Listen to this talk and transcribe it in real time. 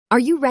Are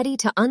you ready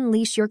to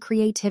unleash your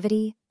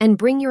creativity and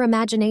bring your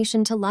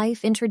imagination to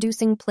life?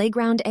 Introducing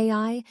Playground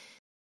AI,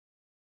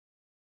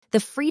 the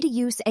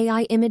free-to-use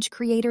AI image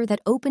creator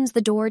that opens the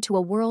door to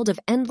a world of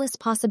endless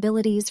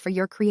possibilities for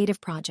your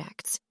creative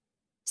projects.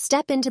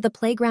 Step into the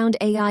Playground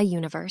AI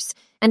universe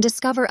and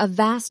discover a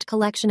vast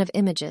collection of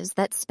images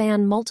that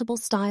span multiple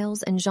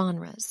styles and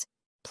genres.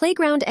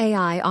 Playground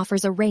AI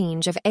offers a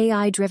range of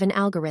AI-driven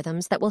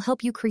algorithms that will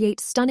help you create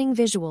stunning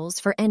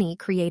visuals for any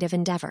creative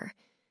endeavor.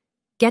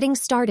 Getting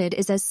started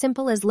is as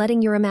simple as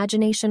letting your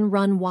imagination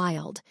run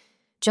wild.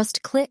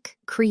 Just click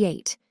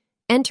Create,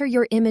 enter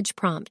your image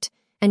prompt,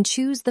 and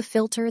choose the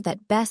filter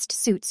that best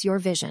suits your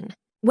vision.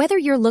 Whether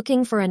you're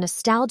looking for a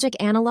nostalgic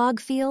analog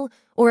feel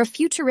or a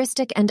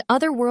futuristic and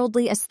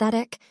otherworldly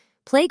aesthetic,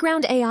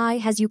 Playground AI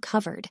has you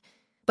covered.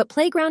 But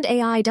Playground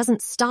AI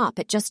doesn't stop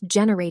at just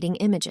generating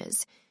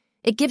images.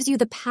 It gives you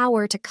the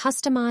power to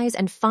customize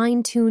and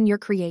fine-tune your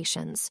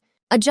creations.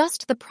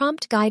 Adjust the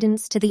prompt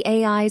guidance to the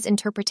AI's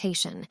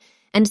interpretation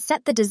and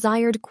set the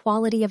desired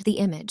quality of the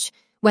image,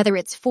 whether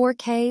it's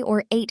 4K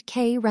or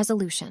 8K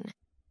resolution.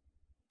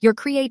 Your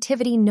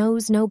creativity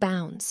knows no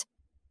bounds.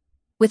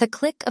 With a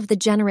click of the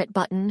Generate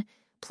button,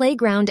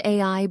 Playground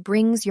AI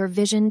brings your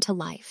vision to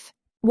life.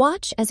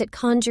 Watch as it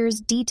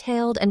conjures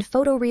detailed and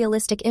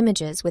photorealistic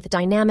images with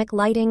dynamic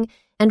lighting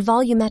and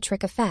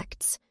volumetric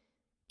effects.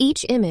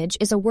 Each image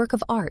is a work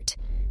of art,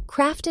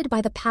 crafted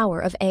by the power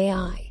of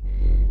AI.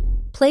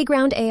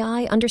 Playground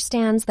AI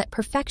understands that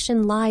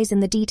perfection lies in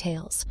the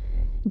details.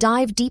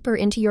 Dive deeper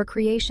into your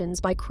creations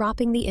by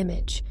cropping the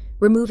image,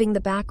 removing the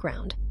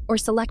background, or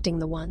selecting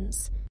the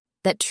ones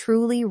that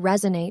truly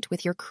resonate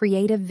with your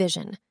creative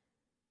vision.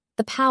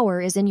 The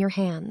power is in your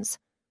hands.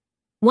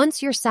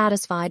 Once you're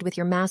satisfied with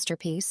your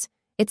masterpiece,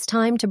 it's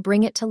time to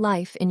bring it to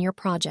life in your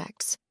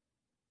projects.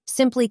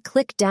 Simply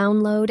click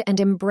Download and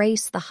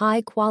embrace the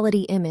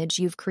high-quality image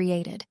you've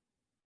created.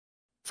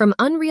 From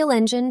Unreal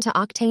Engine to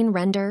Octane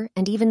Render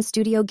and even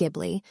Studio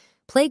Ghibli,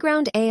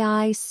 Playground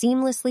AI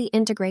seamlessly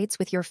integrates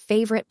with your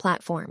favorite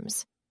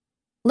platforms.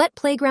 Let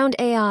Playground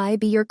AI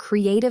be your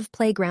creative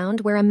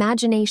playground where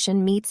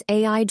imagination meets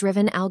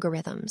AI-driven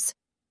algorithms.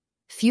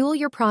 Fuel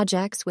your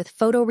projects with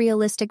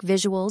photorealistic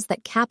visuals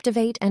that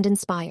captivate and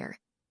inspire.